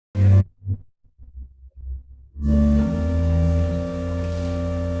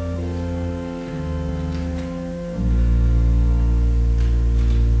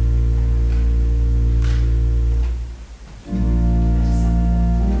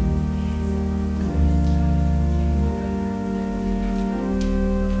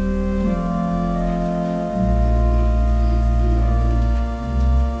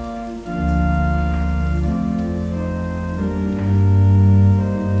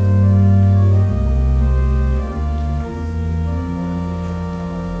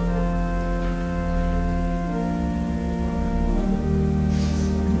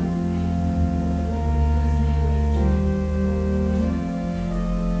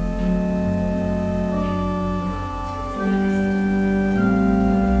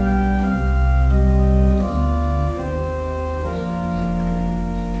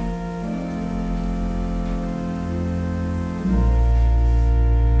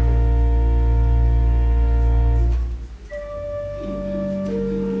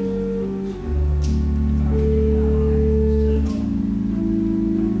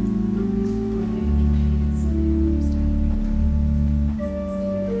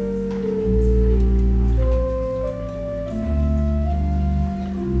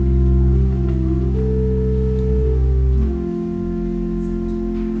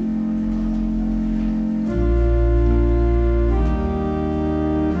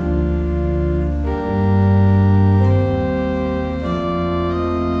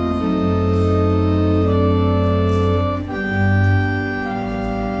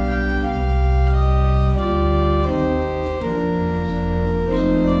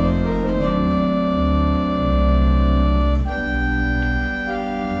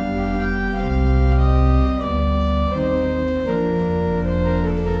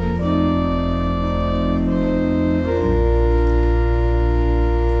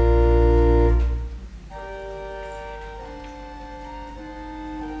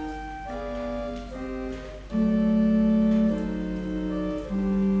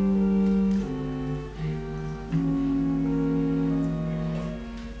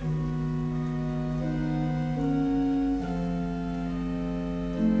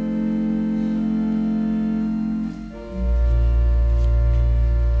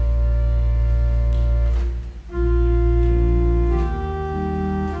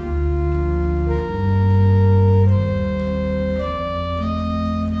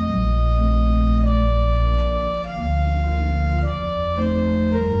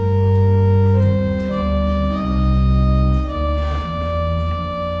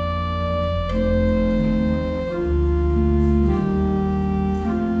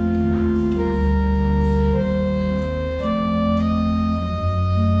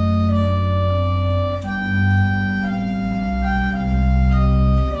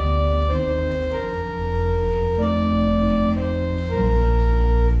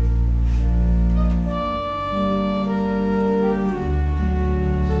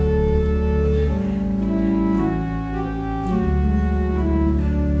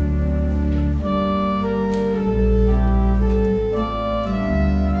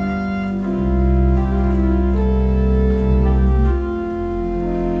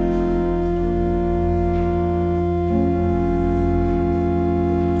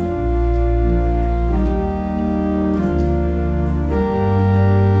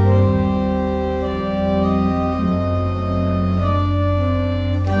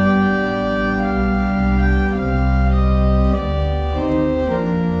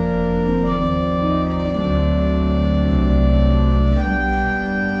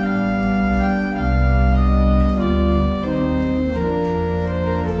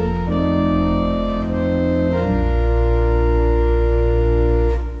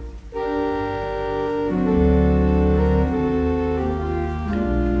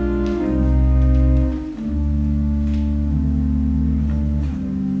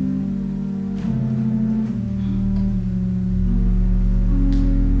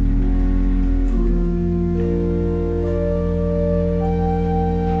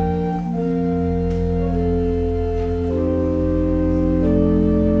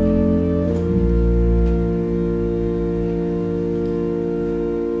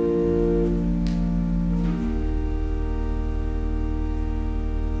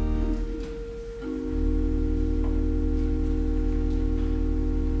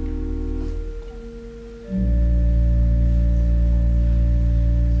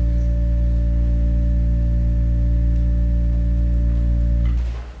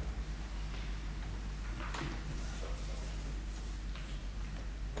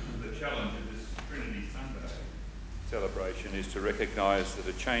to recognise that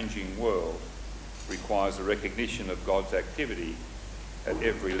a changing world requires a recognition of God's activity at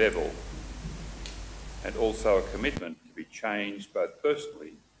every level, and also a commitment to be changed both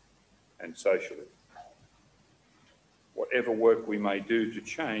personally and socially. Whatever work we may do to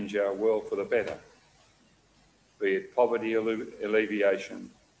change our world for the better, be it poverty alleviation,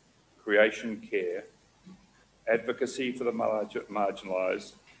 creation care, advocacy for the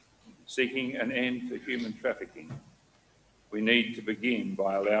marginalised, seeking an end to human trafficking, we need to begin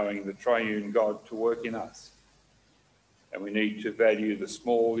by allowing the triune God to work in us. And we need to value the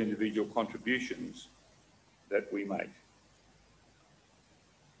small individual contributions that we make.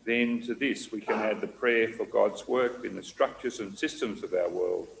 Then to this we can add the prayer for God's work in the structures and systems of our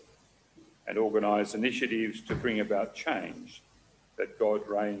world and organise initiatives to bring about change that God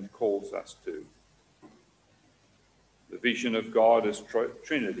reigned calls us to. The vision of God as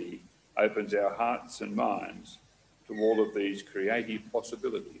Trinity opens our hearts and minds to all of these creative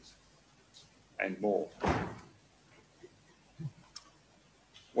possibilities and more.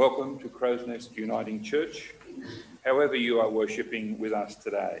 Welcome to Crow's Nest Uniting Church, however you are worshipping with us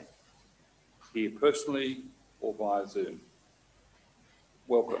today, here personally or via Zoom.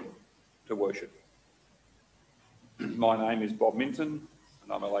 Welcome to worship. My name is Bob Minton,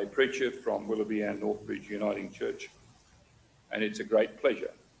 and I'm a lay preacher from Willoughby and Northbridge Uniting Church, and it's a great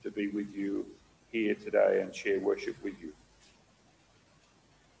pleasure to be with you here today and share worship with you.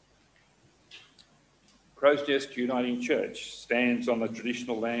 Crow's Nest Uniting Church stands on the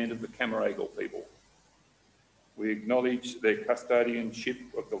traditional land of the Cammeraygal people. We acknowledge their custodianship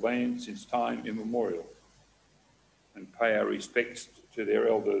of the land since time immemorial and pay our respects to their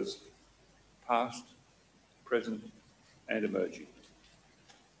elders, past, present and emerging.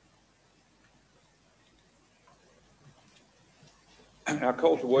 Our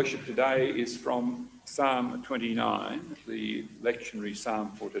call to worship today is from Psalm 29, the lectionary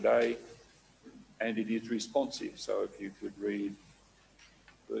psalm for today, and it is responsive, so if you could read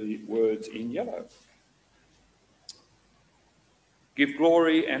the words in yellow. Give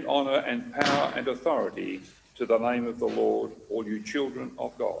glory and honour and power and authority to the name of the Lord, all you children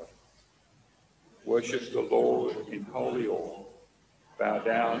of God. Worship the Lord in holy awe. Bow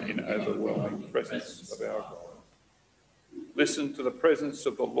down in overwhelming presence of our God. Listen to the presence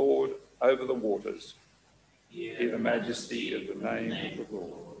of the Lord over the waters. Hear the majesty of the name of the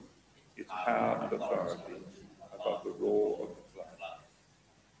Lord, its power and authority above the roar of the flood.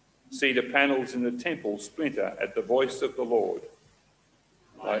 Cedar panels in the temple splinter at the voice of the Lord.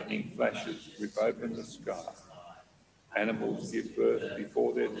 Lightning flashes rip open the sky. Animals give birth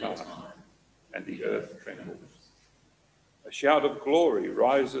before their time, and the earth trembles. A shout of glory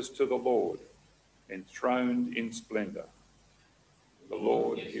rises to the Lord, enthroned in splendour. The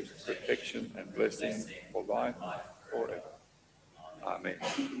Lord gives protection and blessing for life forever. Amen.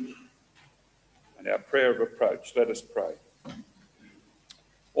 And our prayer of approach, let us pray.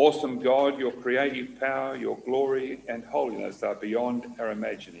 Awesome God, your creative power, your glory and holiness are beyond our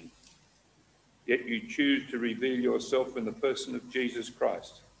imagining. Yet you choose to reveal yourself in the person of Jesus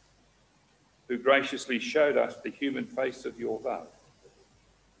Christ, who graciously showed us the human face of your love.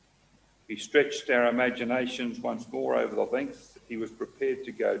 He stretched our imaginations once more over the lengths that he was prepared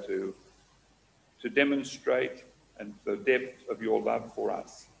to go to demonstrate and the depth of your love for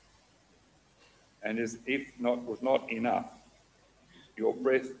us. And as if not was not enough, you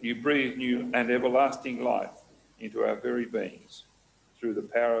breathed new and everlasting life into our very beings through the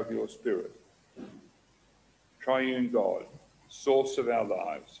power of your Spirit. Triune God, source of our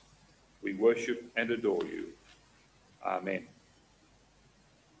lives, we worship and adore you. Amen.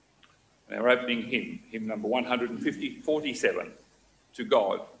 And our opening hymn, hymn number 147, To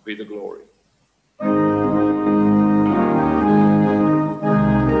God Be the Glory.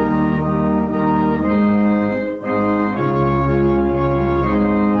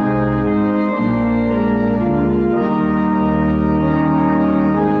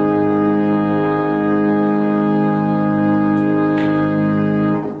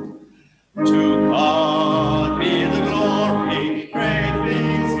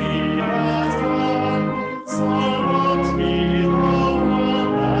 So much he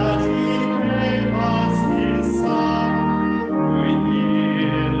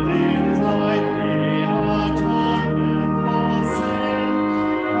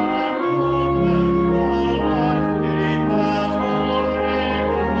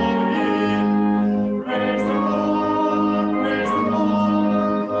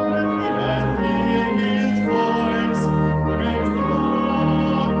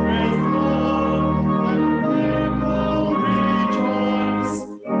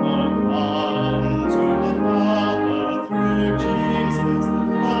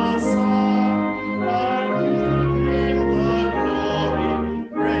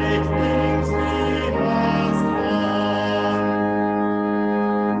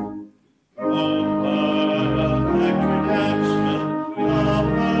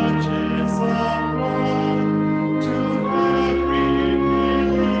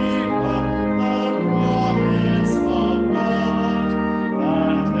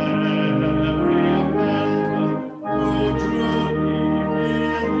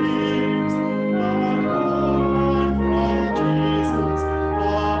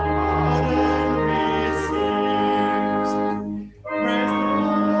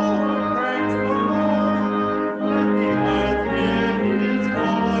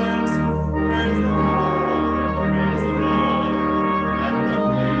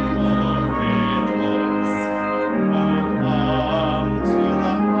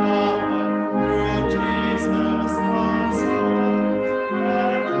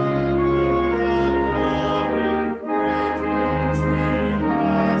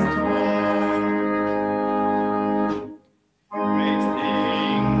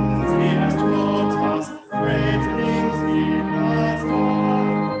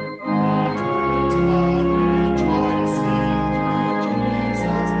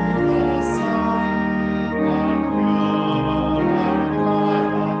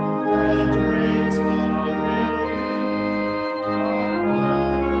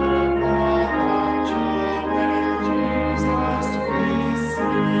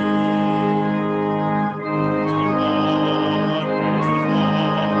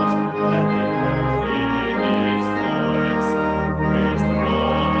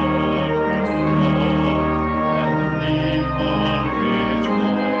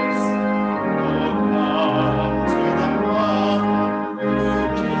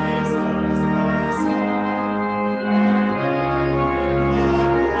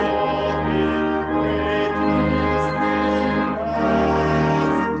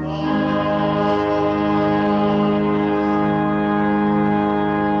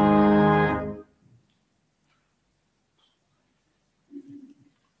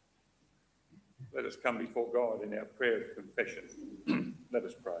Let us come before God in our prayer of confession. Let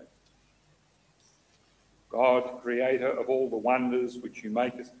us pray. God, creator of all the wonders which you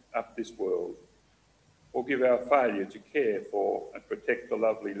make up this world, forgive our failure to care for and protect the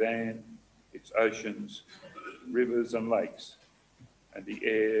lovely land, its oceans, rivers and lakes, and the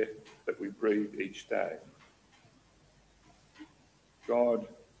air that we breathe each day. God,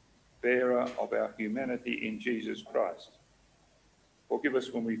 bearer of our humanity in Jesus Christ, forgive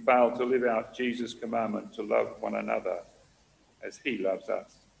us when we fail to live out Jesus' commandment to love one another as he loves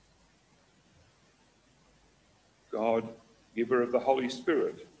us. God, giver of the Holy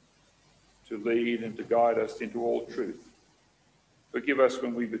Spirit, to lead and to guide us into all truth, forgive us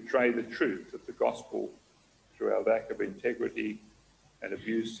when we betray the truth of the gospel through our lack of integrity and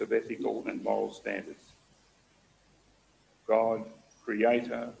abuse of ethical and moral standards. God,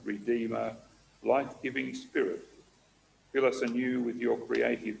 creator, redeemer, life-giving spirit, fill us anew with your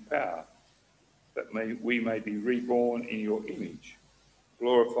creative power, that we may be reborn in your image,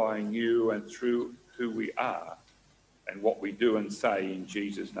 glorifying you and through who we are and what we do and say in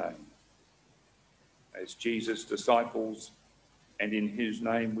Jesus' name. As Jesus' disciples, and in whose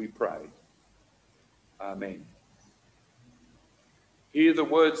name we pray. Amen. Hear the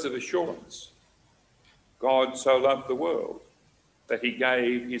words of assurance. God so loved the world that he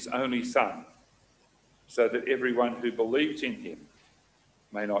gave his only Son, so that everyone who believes in him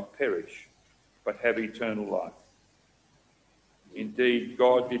may not perish, but have eternal life. Indeed,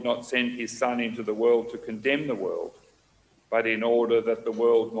 God did not send his Son into the world to condemn the world, but in order that the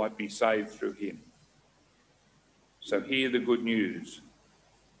world might be saved through him. So hear the good news.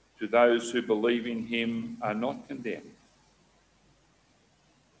 To those who believe in him are not condemned.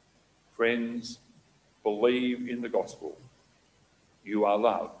 Friends, believe in the gospel. You are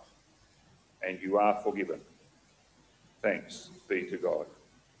loved and you are forgiven. Thanks be to God.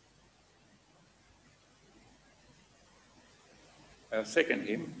 Our second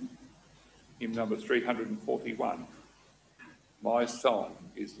hymn, hymn number 341, My Song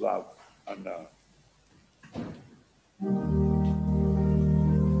is Love Unknown.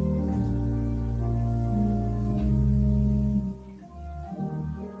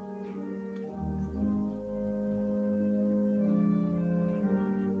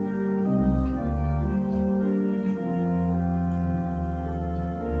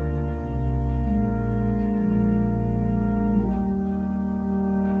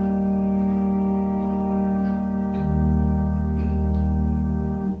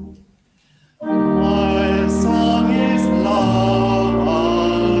 My song is love.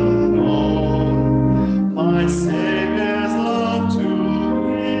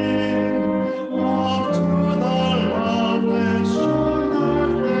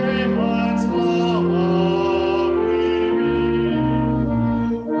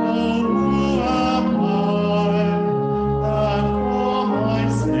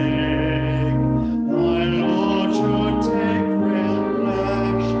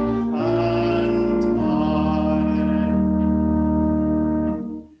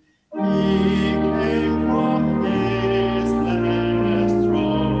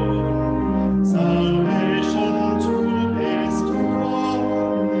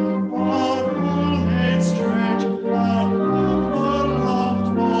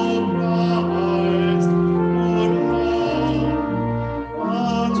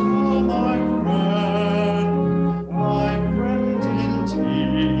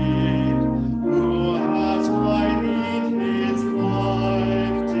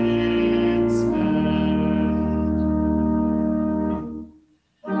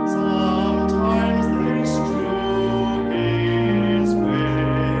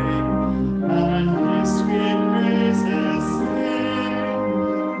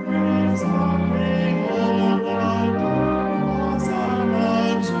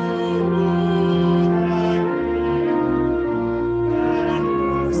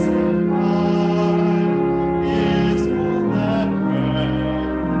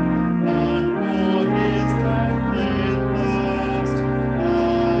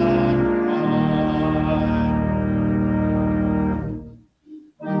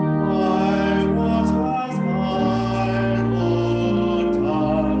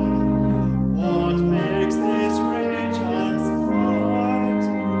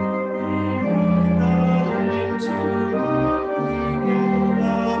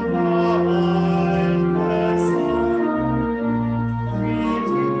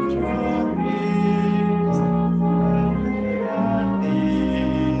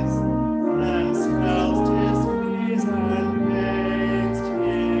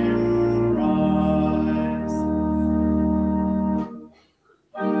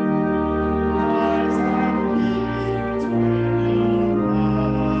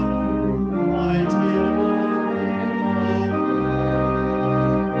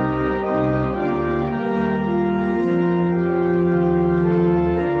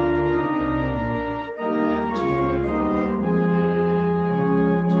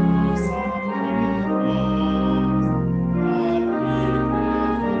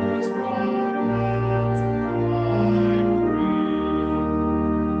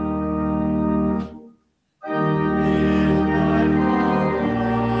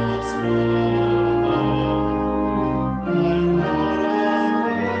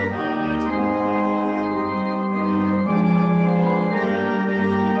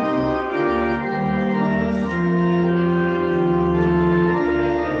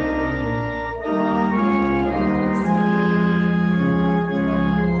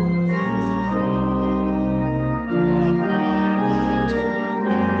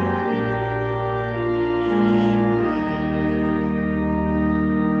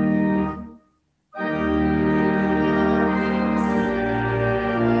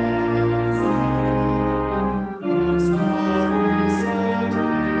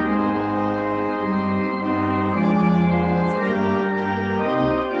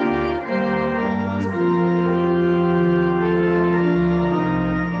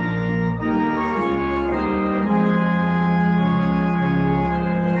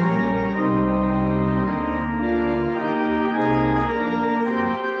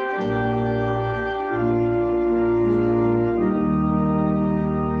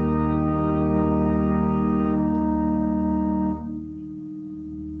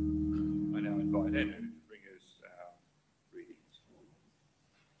 Anu to bring us our readings.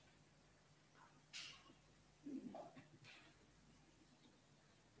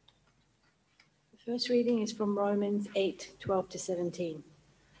 The first reading is from Romans 8:12-17.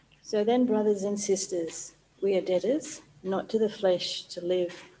 So then, brothers and sisters, we are debtors, not to the flesh, to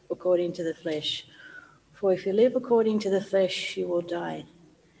live according to the flesh. For if you live according to the flesh, you will die.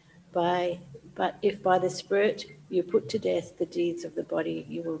 But if by the Spirit you put to death the deeds of the body,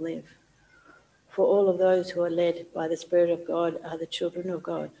 you will live. For all of those who are led by the Spirit of God are the children of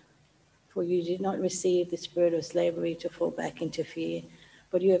God. For you did not receive the spirit of slavery to fall back into fear,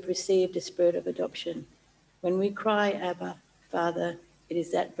 but you have received the spirit of adoption. When we cry, Abba, Father, it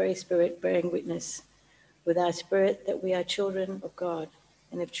is that very Spirit bearing witness with our spirit that we are children of God.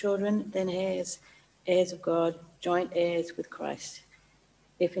 And if children, then heirs, heirs of God, joint heirs with Christ.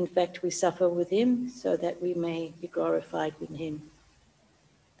 If in fact we suffer with him, so that we may be glorified with him.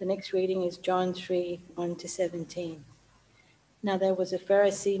 The next reading is John 3:1-17. Now there was a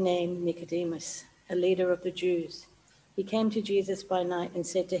Pharisee named Nicodemus, a leader of the Jews. He came to Jesus by night and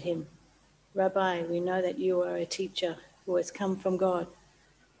said to him, Rabbi, we know that you are a teacher who has come from God,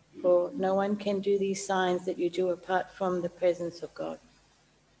 for no one can do these signs that you do apart from the presence of God.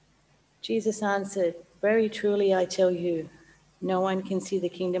 Jesus answered, Very truly I tell you, no one can see the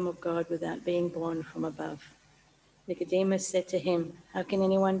kingdom of God without being born from above. Nicodemus said to him, How can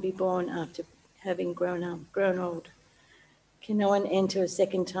anyone be born after having grown old? Can no one enter a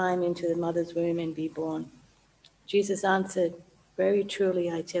second time into the mother's womb and be born? Jesus answered, Very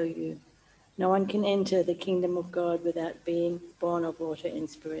truly I tell you, no one can enter the kingdom of God without being born of water and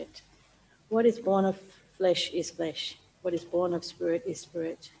spirit. What is born of flesh is flesh. What is born of spirit is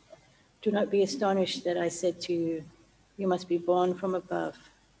spirit. Do not be astonished that I said to you, You must be born from above.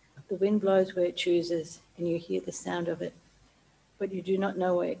 The wind blows where it chooses, and you hear the sound of it, but you do not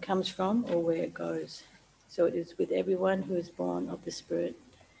know where it comes from or where it goes. So it is with everyone who is born of the Spirit.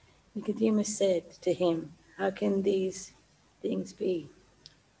 Nicodemus said to him, How can these things be?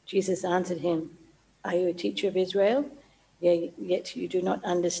 Jesus answered him, Are you a teacher of Israel? Yet you do not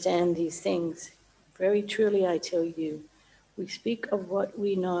understand these things. Very truly I tell you, we speak of what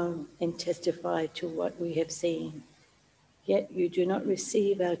we know and testify to what we have seen. Yet you do not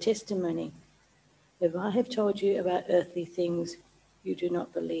receive our testimony. If I have told you about earthly things, you do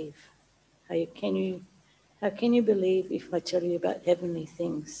not believe. How can you believe if I tell you about heavenly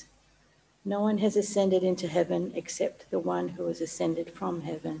things? No one has ascended into heaven except the one who has ascended from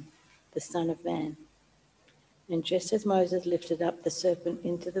heaven, the Son of Man. And just as Moses lifted up the serpent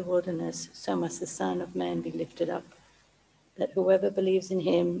into the wilderness, so must the Son of Man be lifted up, that whoever believes in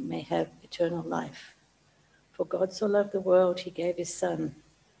him may have eternal life. For God so loved the world, he gave his Son,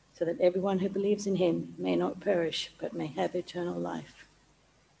 so that everyone who believes in him may not perish, but may have eternal life.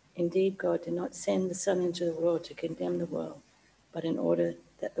 Indeed, God did not send the Son into the world to condemn the world, but in order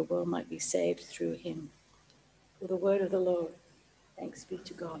that the world might be saved through him. For the word of the Lord, thanks be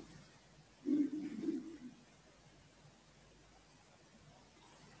to God.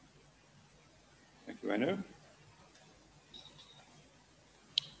 Thank you, Anu.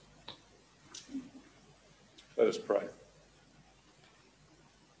 Let us pray.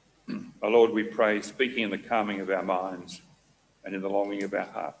 Our Lord, we pray, speaking in the calming of our minds and in the longing of our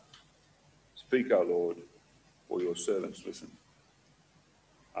heart. Speak, O Lord, for your servants listen.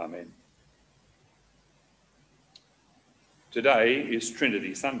 Amen. Today is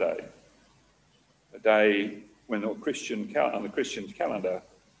Trinity Sunday, a day when on the Christian's calendar,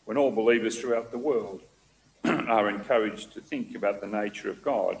 when all believers throughout the world are encouraged to think about the nature of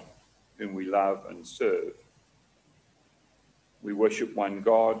God, whom we love and serve. We worship one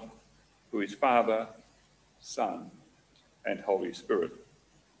God, who is Father, Son, and Holy Spirit.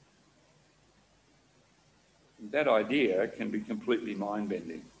 That idea can be completely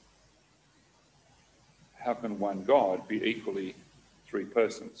mind-bending. How can one God be equally three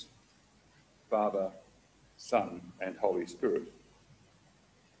persons? Father, Son, and Holy Spirit.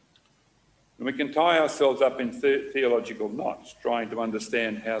 And we can tie ourselves up in theological knots trying to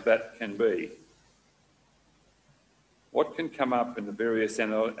understand how that can be. What can come up in the various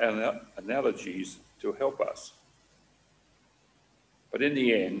analogies to help us? But in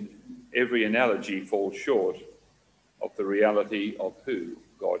the end, every analogy falls short of the reality of who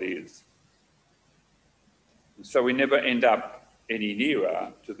God is. And so we never end up any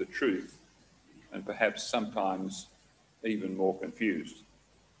nearer to the truth, and perhaps sometimes even more confused.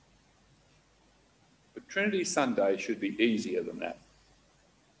 But Trinity Sunday should be easier than that.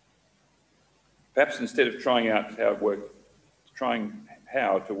 Perhaps instead of trying how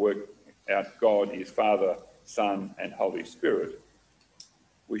to work out God is Father, Son, and Holy Spirit,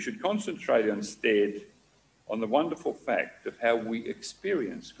 we should concentrate instead on the wonderful fact of how we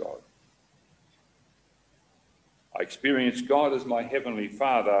experience God. I experience God as my Heavenly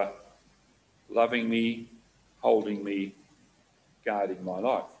Father, loving me, holding me, guarding my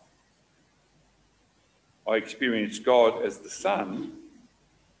life. I experience God as the Son,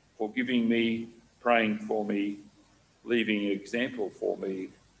 forgiving me, praying for me, leaving an example for me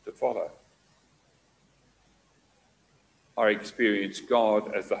to follow. I experience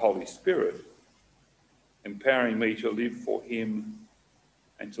God as the Holy Spirit, empowering me to live for Him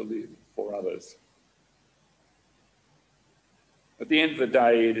and to live for others. At the end of the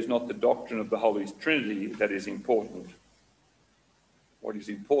day, it is not the doctrine of the Holy Trinity that is important. What is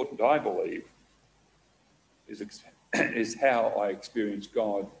important, I believe, is how I experience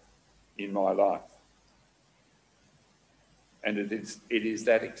God in my life. And it is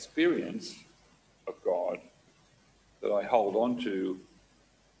that experience of God that I hold on to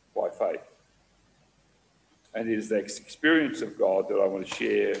by faith. And it is that experience of God that I want to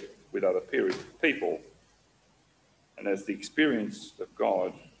share with other people. And as the experience of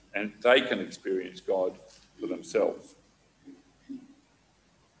God, and they can experience God for themselves.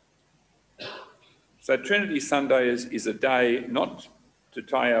 So Trinity Sunday is a day not to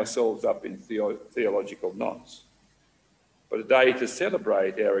tie ourselves up in theological knots, but a day to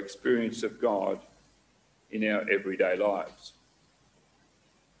celebrate our experience of God in our everyday lives.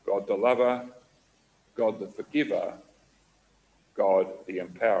 God the lover, God the forgiver, God the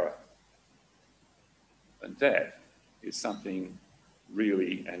empowerer. And that is something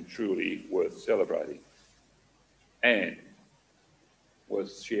really and truly worth celebrating and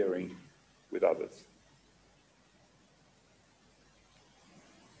worth sharing with others.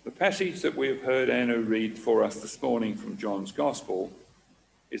 The passage that we have heard Anna read for us this morning from John's Gospel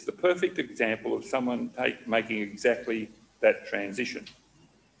is the perfect example of someone making exactly that transition.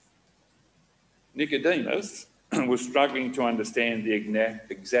 Nicodemus was struggling to understand the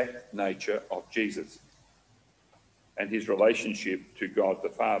exact nature of Jesus and his relationship to God the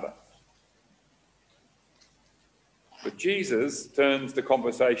Father. But Jesus turns the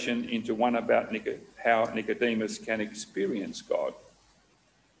conversation into one about how Nicodemus can experience God,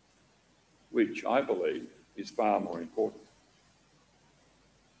 which I believe is far more important.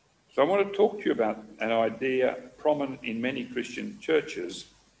 So I want to talk to you about an idea prominent in many Christian churches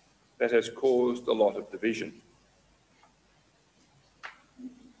that has caused a lot of division.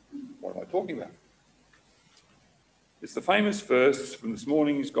 What am I talking about? It's the famous verse from this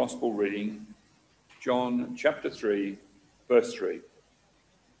morning's Gospel reading, John chapter 3, verse 3.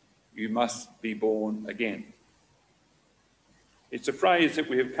 You must be born again. It's a phrase that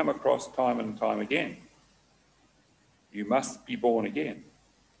we have come across time and time again. You must be born again.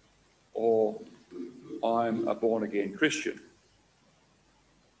 Or I'm a born-again Christian.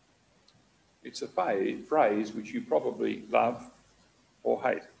 It's a phrase which you probably love or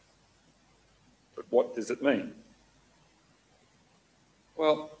hate. But what does it mean?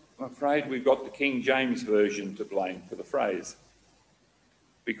 Well, I'm afraid we've got the King James Version to blame for the phrase,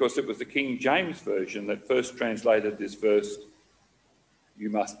 because it was the King James Version that first translated this verse, you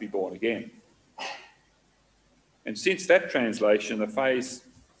must be born again. And since that translation, the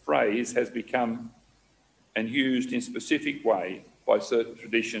phrase has become and used in a specific way by certain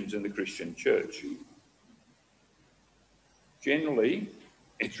traditions in the Christian church. Generally,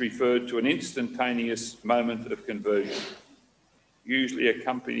 it's referred to an instantaneous moment of conversion, usually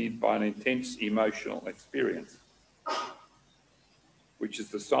accompanied by an intense emotional experience, which is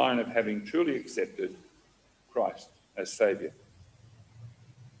the sign of having truly accepted Christ as Saviour.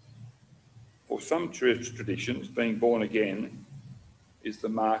 For some church traditions, being born again is the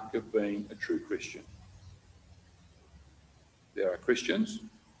mark of being a true Christian. There are Christians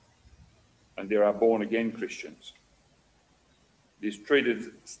and there are born-again Christians. It is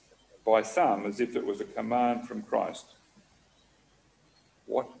treated by some as if it was a command from Christ.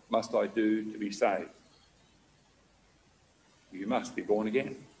 What must I do to be saved? You must be born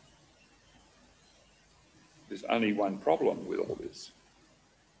again. There's only one problem with all this.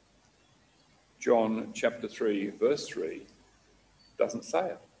 John chapter 3, verse 3 doesn't say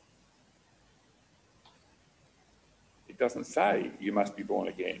it. It doesn't say you must be born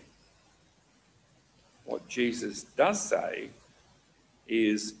again. What Jesus does say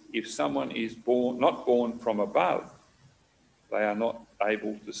is if someone is not born from above, they are not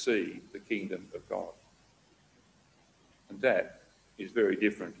able to see the kingdom of God. And that is very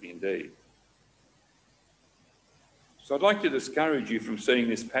different indeed. So I'd like to discourage you from seeing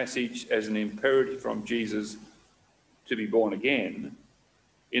this passage as an imperative from Jesus to be born again,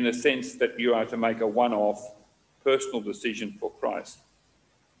 in the sense that you are to make a one-off personal decision for Christ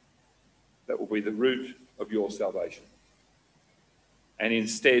that will be the root of your salvation. And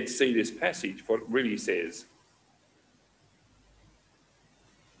instead see this passage, what it really says.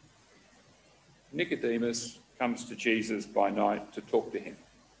 Nicodemus comes to Jesus by night to talk to him.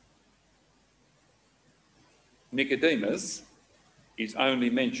 Nicodemus is only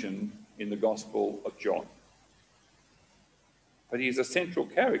mentioned in the Gospel of John, but he is a central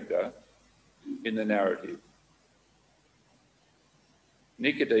character in the narrative.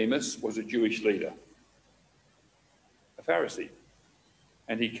 Nicodemus was a Jewish leader, a Pharisee,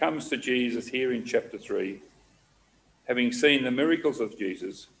 and he comes to Jesus here in chapter 3, having seen the miracles of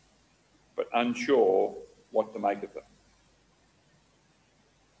Jesus, but unsure what to make of them.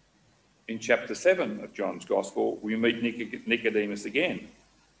 In chapter 7 of John's Gospel, we meet Nicodemus again,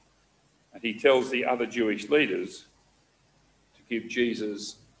 and he tells the other Jewish leaders to give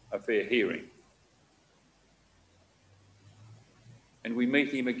Jesus a fair hearing. And we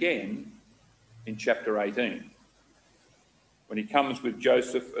meet him again in chapter 18, when he comes with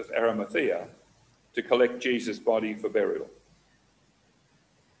Joseph of Arimathea to collect Jesus' body for burial.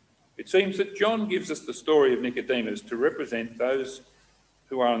 It seems that John gives us the story of Nicodemus to represent those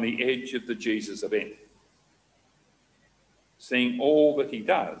who are on the edge of the Jesus event, seeing all that he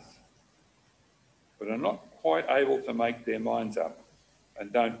does, but are not quite able to make their minds up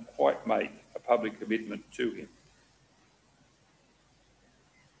and don't quite make a public commitment to him.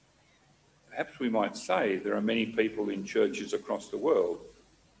 Perhaps we might say there are many people in churches across the world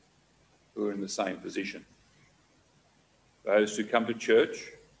who are in the same position. Those who come to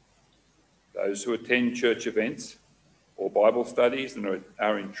church, those who attend church events or Bible studies and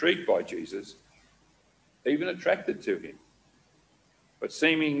are intrigued by Jesus, even attracted to him, but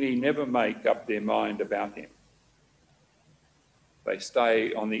seemingly never make up their mind about him. They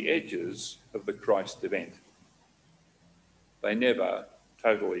stay on the edges of the Christ event. They never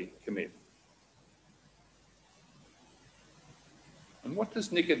totally commit. And what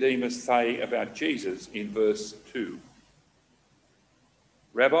does Nicodemus say about Jesus in verse 2?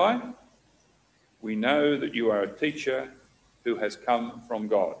 Rabbi, we know that you are a teacher who has come from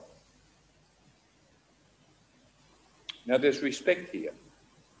God. Now there's respect here.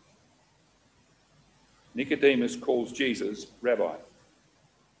 Nicodemus calls Jesus Rabbi.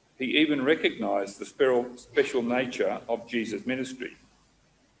 He even recognised the special nature of Jesus' ministry.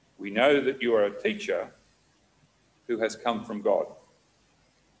 We know that you are a teacher who has come from God.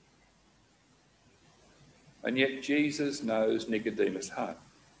 And yet Jesus knows Nicodemus' heart.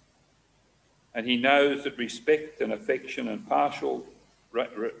 And he knows that respect and affection and partial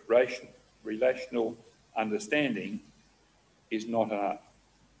relational understanding is not enough.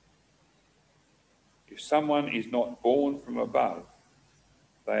 If someone is not born from above,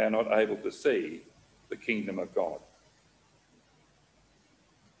 they are not able to see the kingdom of God.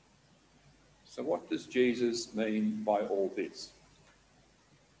 So what does Jesus mean by all this?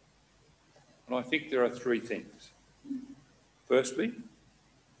 And I think there are three things. Firstly,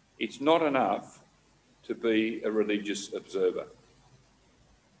 it's not enough to be a religious observer.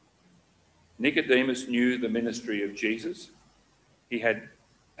 Nicodemus knew the ministry of Jesus. He had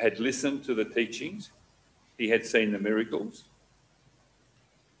listened to the teachings. He had seen the miracles.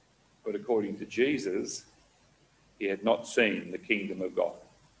 But according to Jesus, he had not seen the kingdom of God.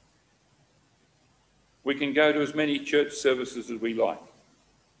 We can go to as many church services as we like.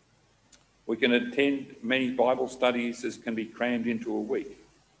 We can attend many Bible studies as can be crammed into a week.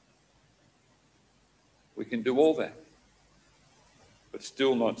 We can do all that, but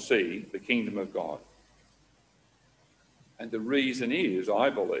still not see the kingdom of God. And the reason is, I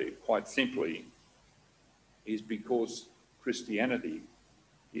believe, quite simply, is because Christianity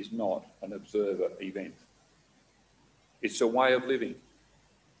is not an observer event. It's a way of living.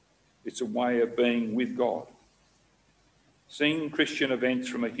 It's a way of being with God. Seeing Christian events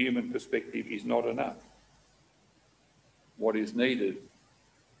from a human perspective is not enough. What is needed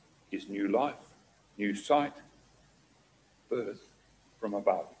is new life, new sight, birth from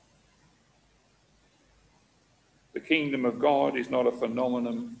above. The kingdom of God is not a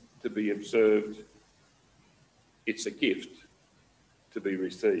phenomenon to be observed. It's a gift to be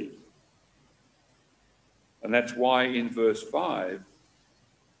received. And that's why in verse 5,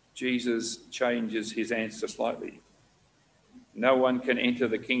 Jesus changes his answer slightly. No one can enter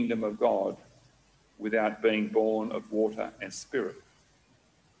the kingdom of God without being born of water and spirit.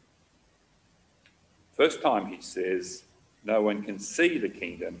 First time he says, no one can see the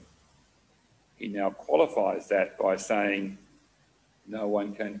kingdom. He now qualifies that by saying, no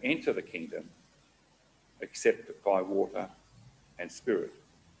one can enter the kingdom except by water and spirit.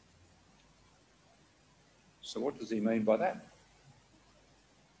 So what does he mean by that?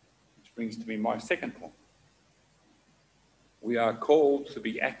 It's Which brings to me my second point. We are called to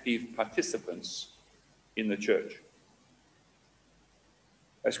be active participants in the church.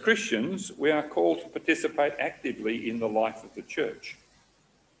 As Christians, we are called to participate actively in the life of the church.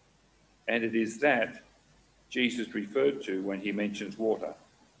 And it is that Jesus referred to when he mentions water,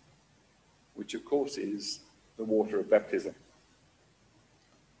 which of course is the water of baptism.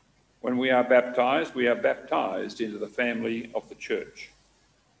 When we are baptized into the family of the church.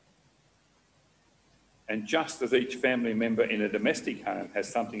 And just as each family member in a domestic home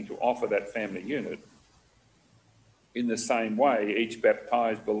has something to offer that family unit, in the same way, each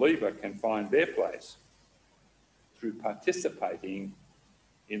baptized believer can find their place through participating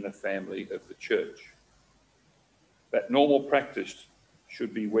in the family of the church. That normal practice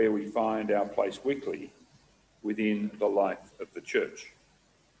should be where we find our place weekly within the life of the church.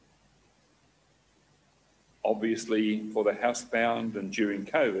 Obviously, for the housebound and during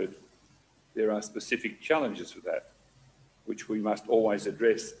COVID, there are specific challenges for that, which we must always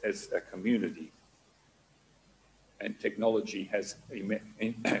address as a community. And technology has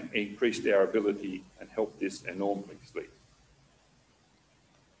increased our ability and helped this enormously.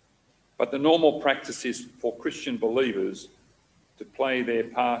 But the normal practice is for Christian believers to play their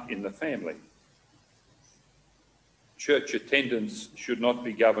part in the family. Church attendance should not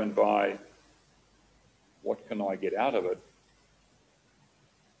be governed by what can I get out of it,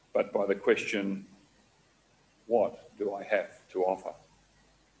 but by the question, what do I have to offer?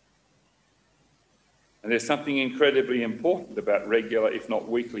 And there's something incredibly important about regular, if not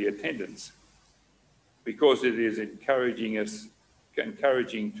weekly, attendance, because it is encouraging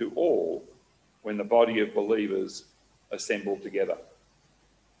to all when the body of believers assemble together.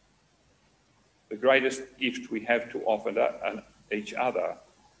 The greatest gift we have to offer each other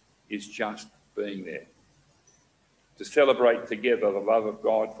is just being there, to celebrate together the love of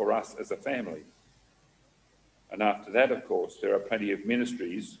God for us as a family. And after that, of course, there are plenty of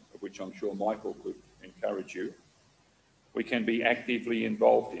ministries, of which I'm sure Michael could encourage you, we can be actively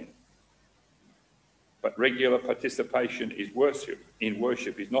involved in. But regular participation in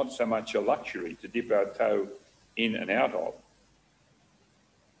worship is not so much a luxury to dip our toe in and out of,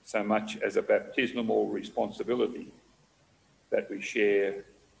 so much as a baptismal responsibility that we share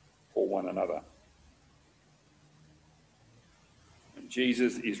for one another. And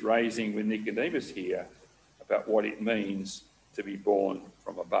Jesus is raising with Nicodemus here about what it means to be born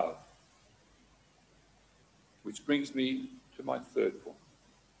from above. Which brings me to my third point,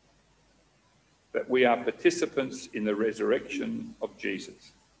 that we are participants in the resurrection of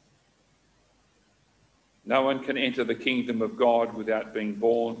Jesus. No one can enter the kingdom of God without being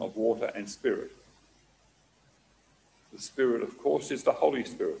born of water and spirit. The Spirit, of course, is the Holy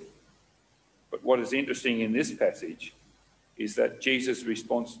Spirit. But what is interesting in this passage is that Jesus'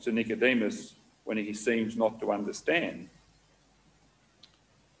 response to Nicodemus when he seems not to understand.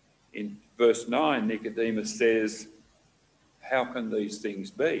 In verse 9, Nicodemus says, "How can these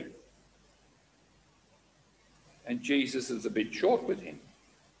things be?" And Jesus is a bit short with him.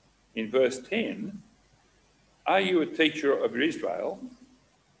 In verse 10, "Are you a teacher of Israel,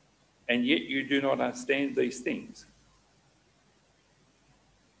 and yet you do not understand these things?"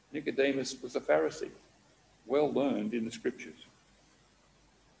 Nicodemus was a Pharisee, well learned in the scriptures.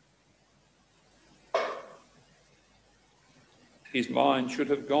 His mind should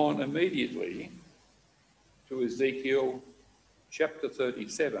have gone immediately to Ezekiel chapter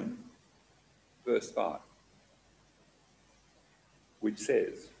 37, verse 5, which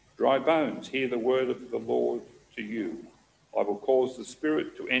says, "Dry bones, hear the word of the Lord to you. I will cause the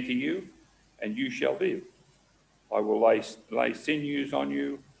Spirit to enter you, and you shall live. I will lay sinews on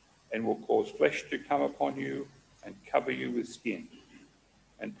you, and will cause flesh to come upon you, and cover you with skin,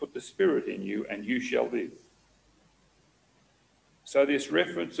 and put the Spirit in you, and you shall live." So this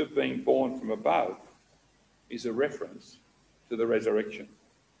reference of being born from above is a reference to the resurrection,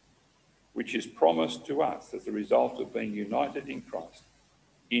 which is promised to us as a result of being united in Christ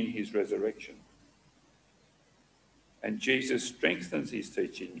in his resurrection. And Jesus strengthens his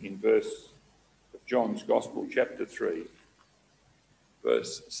teaching in verse of John's Gospel, chapter 3,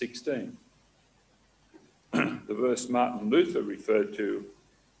 verse 16. The verse Martin Luther referred to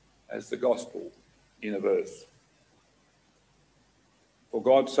as the gospel in a verse. "For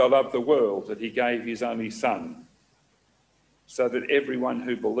God so loved the world that he gave his only Son, so that everyone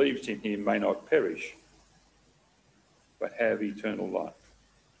who believes in him may not perish, but have eternal life."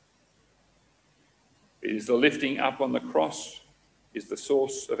 It is the lifting up on the cross is the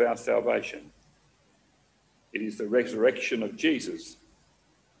source of our salvation. It is the resurrection of Jesus.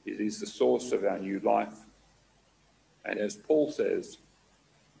 It is the source of our new life. And as Paul says,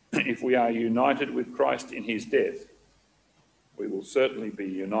 if we are united with Christ in his death, we will certainly be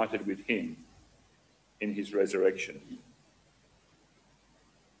united with him in his resurrection.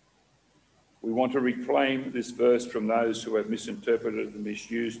 We want to reclaim this verse from those who have misinterpreted and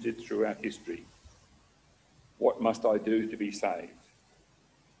misused it throughout history. What must I do to be saved?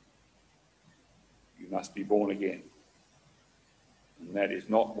 You must be born again. And that is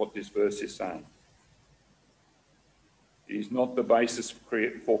not what this verse is saying. It is not the basis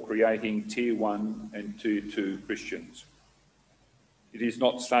for creating tier 1 and tier 2 Christians. It is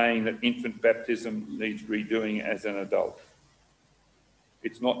not saying that infant baptism needs redoing as an adult.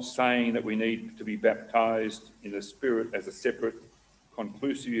 It's not saying that we need to be baptised in the Spirit as a separate,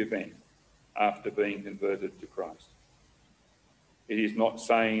 conclusive event after being converted to Christ. It is not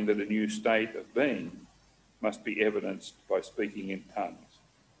saying that a new state of being must be evidenced by speaking in tongues.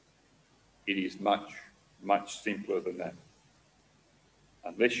 It is much, much simpler than that.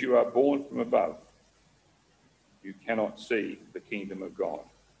 Unless you are born from above, you cannot see the kingdom of God.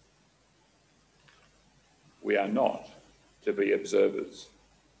 We are not to be observers.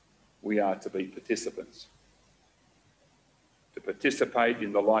 We are to be participants. To participate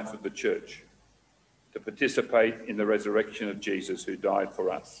in the life of the church. To participate in the resurrection of Jesus who died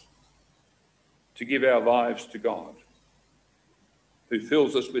for us. To give our lives to God, who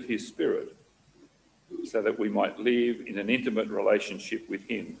fills us with his Spirit, so that we might live in an intimate relationship with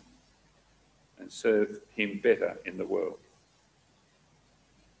him and serve him better in the world.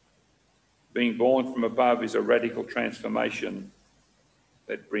 Being born from above is a radical transformation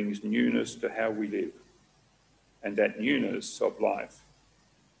that brings newness to how we live. And that newness of life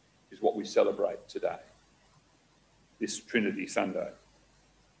is what we celebrate today, this Trinity Sunday.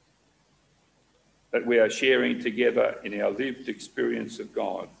 That we are sharing together in our lived experience of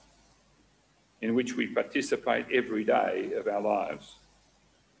God, in which we participate every day of our lives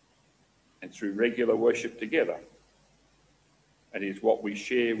and through regular worship together, and is what we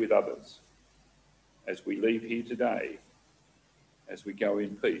share with others as we leave here today, as we go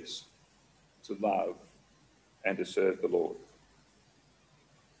in peace to love and to serve the Lord.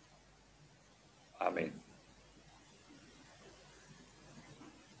 Amen.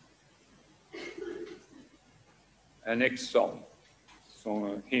 Our next song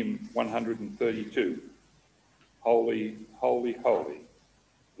hymn 132, Holy, Holy, Holy,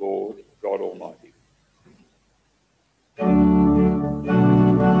 Lord God Almighty.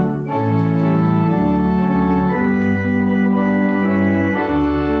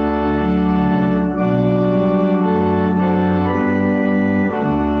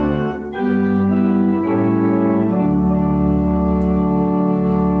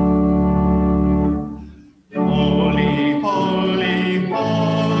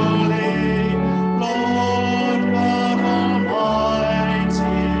 Lord God Almighty,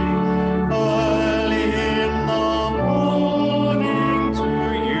 early in the morning.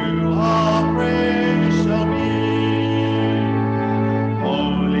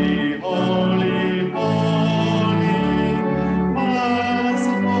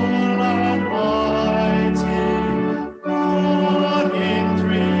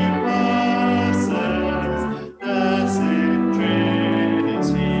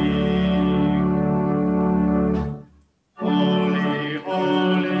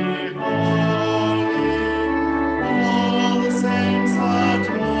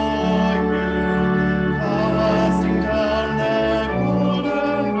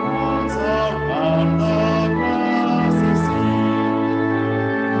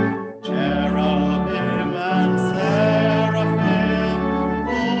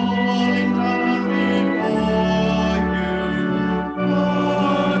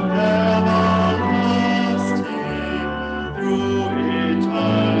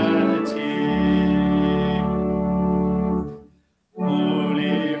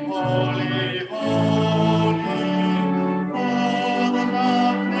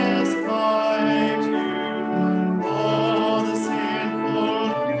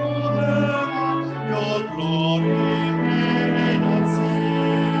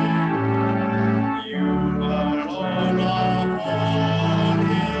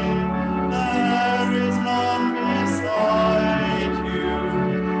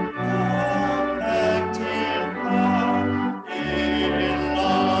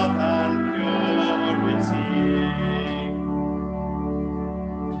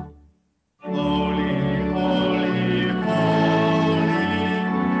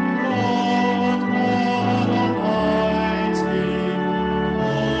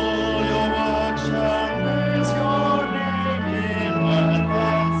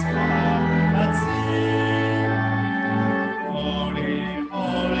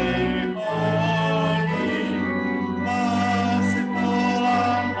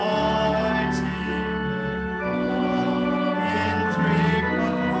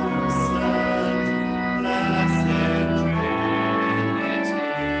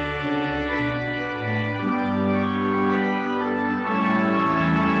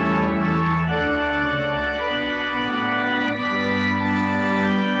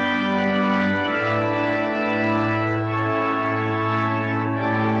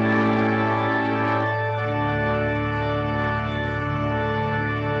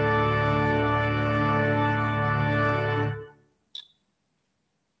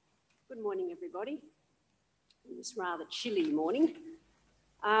 this rather chilly morning.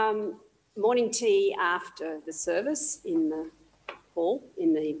 Morning tea after the service in the hall,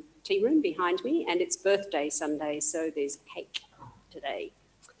 in the tea room behind me, and it's birthday Sunday, so there's cake today.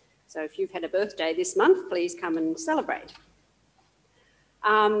 So if you've had a birthday this month, please come and celebrate.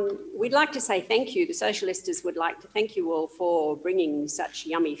 We'd like to say thank you. The Socialistas would like to thank you all for bringing such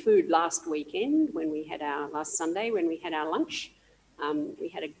yummy food last weekend when we had last Sunday when we had our lunch.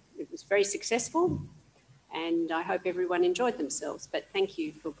 It was very successful, and I hope everyone enjoyed themselves. But thank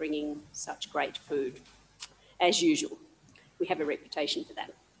you for bringing such great food, as usual. We have a reputation for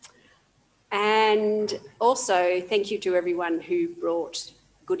that. And also thank you to everyone who brought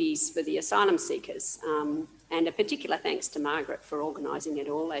goodies for the asylum seekers. And a particular thanks to Margaret for organising it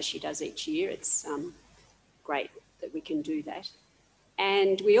all, as she does each year. It's great that we can do that.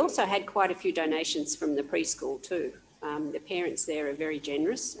 And we also had quite a few donations from the preschool too. The parents there are very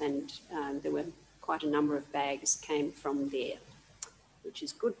generous, and there were quite a number of bags came from there, which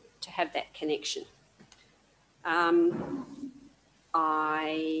is good to have that connection.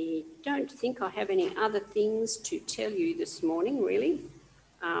 I don't think I have any other things to tell you this morning, really.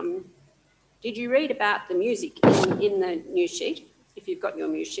 Did you read about the music in the news sheet? If you've got your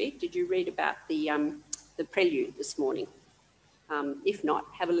news sheet, did you read about the prelude this morning? If not,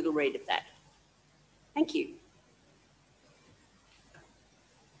 have a little read of that. Thank you.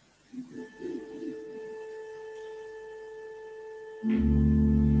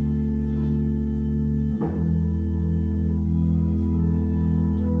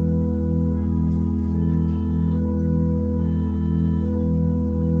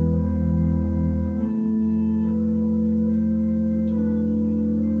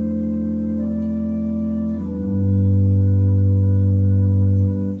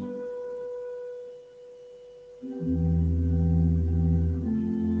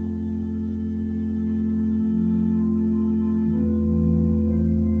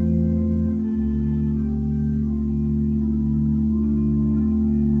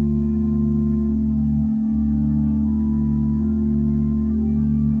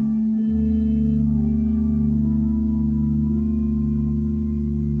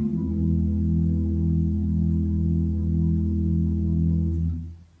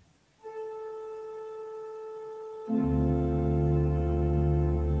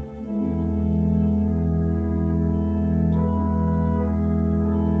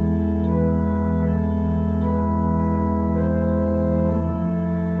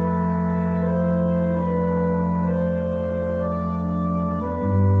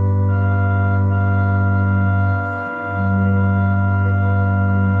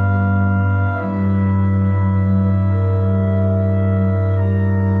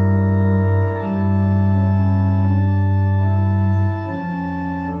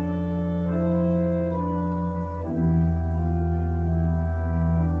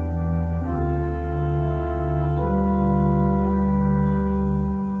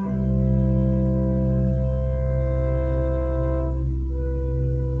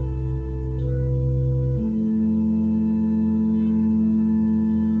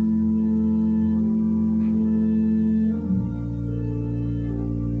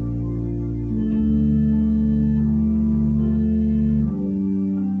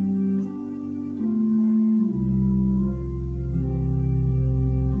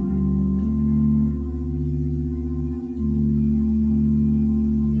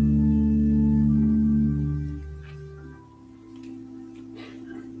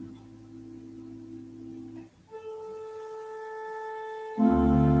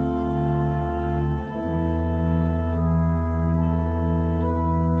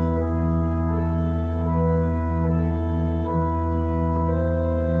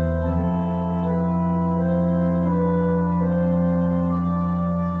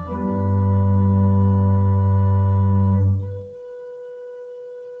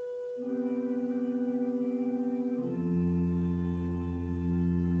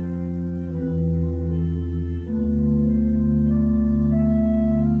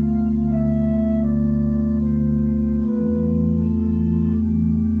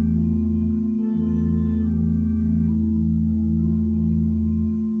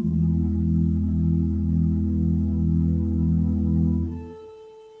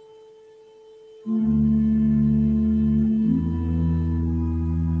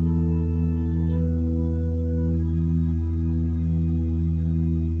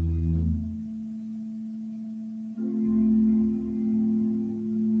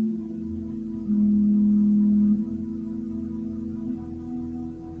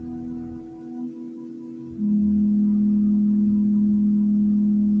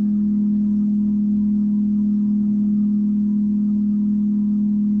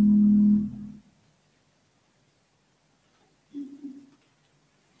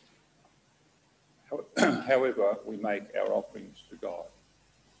 however we make our offerings to God.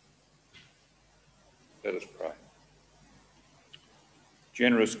 Let us pray.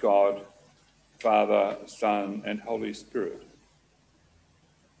 Generous God, Father, Son, and Holy Spirit,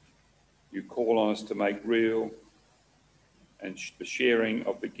 you call on us to make real and the sharing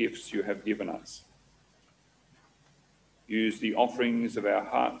of the gifts you have given us. Use the offerings of our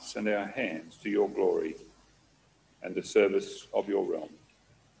hearts and our hands to your glory and the service of your realm.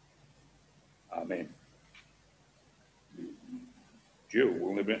 Amen. Jill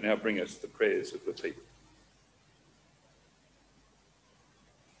will now bring us the prayers of the people.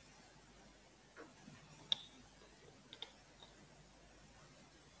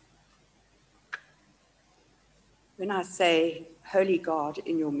 When I say, Holy God,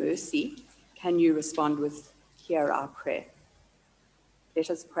 in your mercy, can you respond with, hear our prayer? Let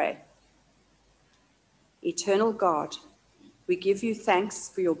us pray. Eternal God, we give you thanks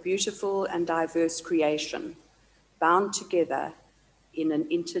for your beautiful and diverse creation, bound together in an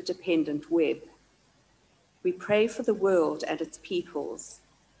interdependent web. We pray for the world and its peoples,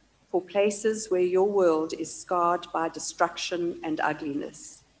 for places where your world is scarred by destruction and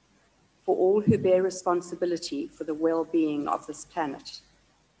ugliness, for all who bear responsibility for the well-being of this planet.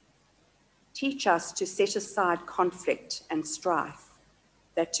 Teach us to set aside conflict and strife,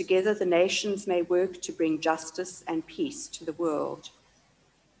 that together the nations may work to bring justice and peace to the world.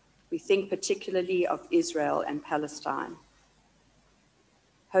 We think particularly of Israel and Palestine.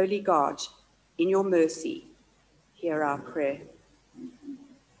 Holy God, in your mercy, hear our prayer.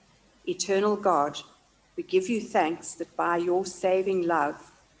 Eternal God, we give you thanks that by your saving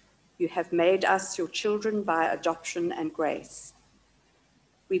love, you have made us your children by adoption and grace.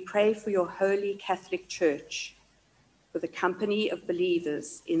 We pray for your holy Catholic Church, for the company of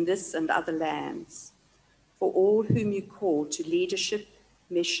believers in this and other lands, for all whom you call to leadership,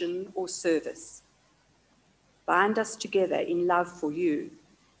 mission, or service. Bind us together in love for you,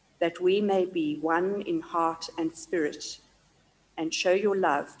 that we may be one in heart and spirit, and show your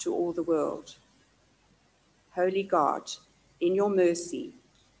love to all the world. Holy God, in your mercy,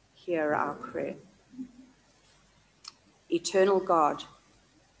 hear our prayer. Eternal God,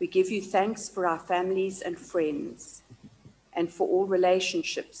 we give you thanks for our families and friends, and for all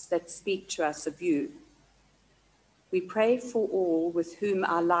relationships that speak to us of you. We pray for all with whom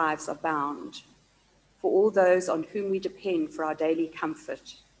our lives are bound, for all those on whom we depend for our daily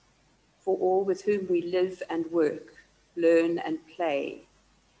comfort, for all with whom we live and work, learn and play.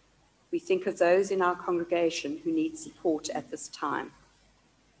 We think of those in our congregation who need support at this time.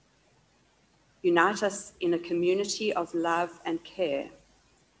 Unite us in a community of love and care,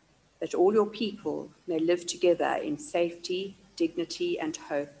 that all your people may live together in safety, dignity, and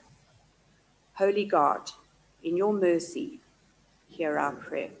hope. Holy God, in your mercy, hear our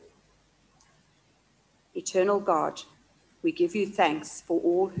prayer. Eternal God, we give you thanks for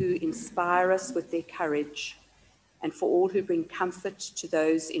all who inspire us with their courage and for all who bring comfort to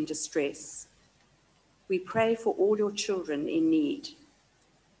those in distress. We pray for all your children in need,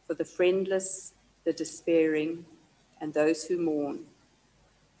 for the friendless, the despairing, and those who mourn,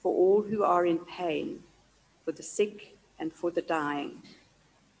 for all who are in pain, for the sick and for the dying.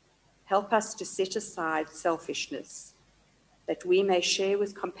 Help us to set aside selfishness, that we may share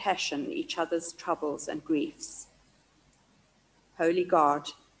with compassion each other's troubles and griefs. Holy God,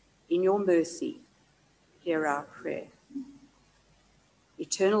 in your mercy, hear our prayer.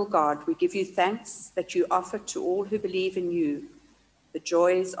 Eternal God, we give you thanks that you offer to all who believe in you the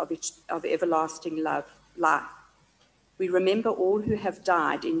joys of everlasting life. We remember all who have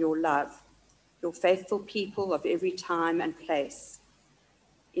died in your love, your faithful people of every time and place.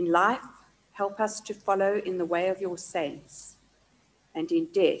 In life, help us to follow in the way of your saints, and in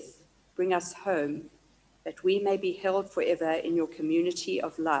death, bring us home, that we may be held forever in your community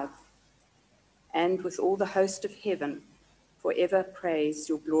of love, and with all the host of heaven, forever praise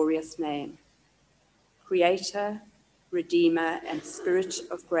your glorious name. Creator, Redeemer, and Spirit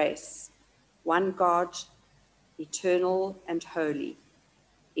of grace, one God, eternal and holy,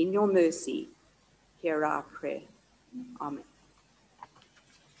 in your mercy, hear our prayer. Amen.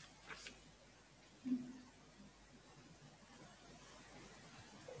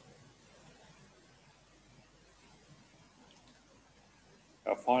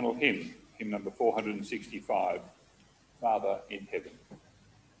 Our final hymn, hymn number 465, Father in Heaven.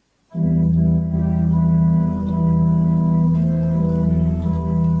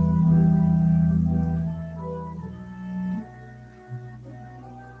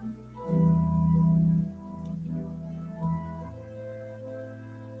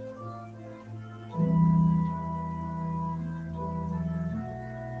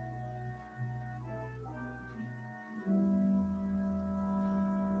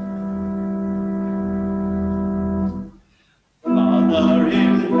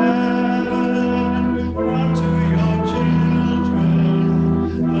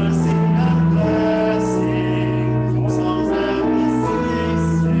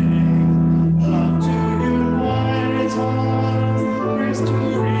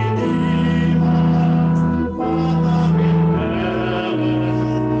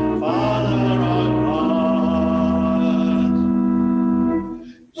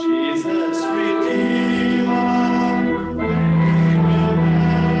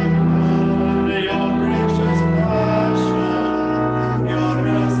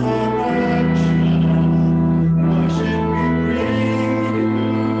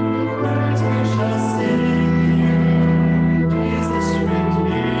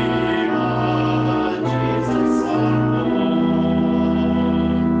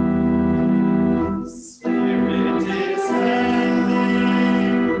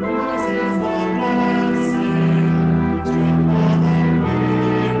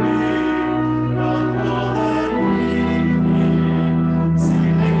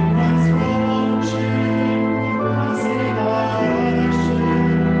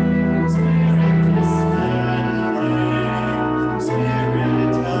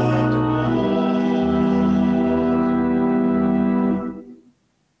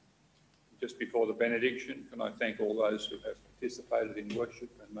 benediction, can I thank all those who have participated in worship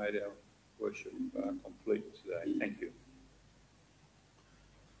and made our worship complete today. Thank you.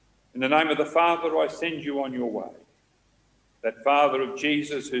 In the name of the Father, I send you on your way. That Father of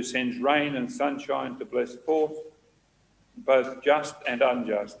Jesus who sends rain and sunshine to bless forth, both just and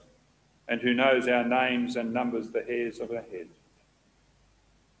unjust, and who knows our names and numbers the hairs of our head.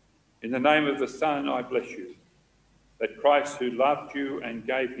 In the name of the Son, I bless you, that Christ who loved you and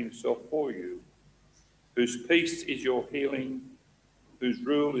gave himself for you, whose peace is your healing, whose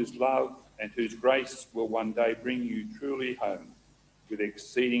rule is love, and whose grace will one day bring you truly home with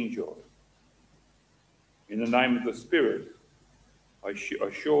exceeding joy. In the name of the Spirit, I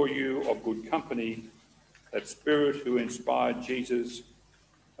assure you of good company, that Spirit who inspired Jesus,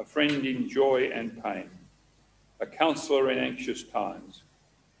 a friend in joy and pain, a counsellor in anxious times,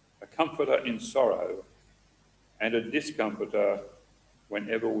 a comforter in sorrow, and a discomforter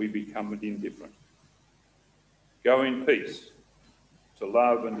whenever we become indifferent. Go in peace to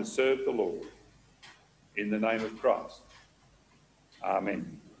love and to serve the Lord. In the name of Christ.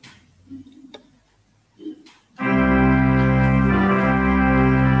 Amen.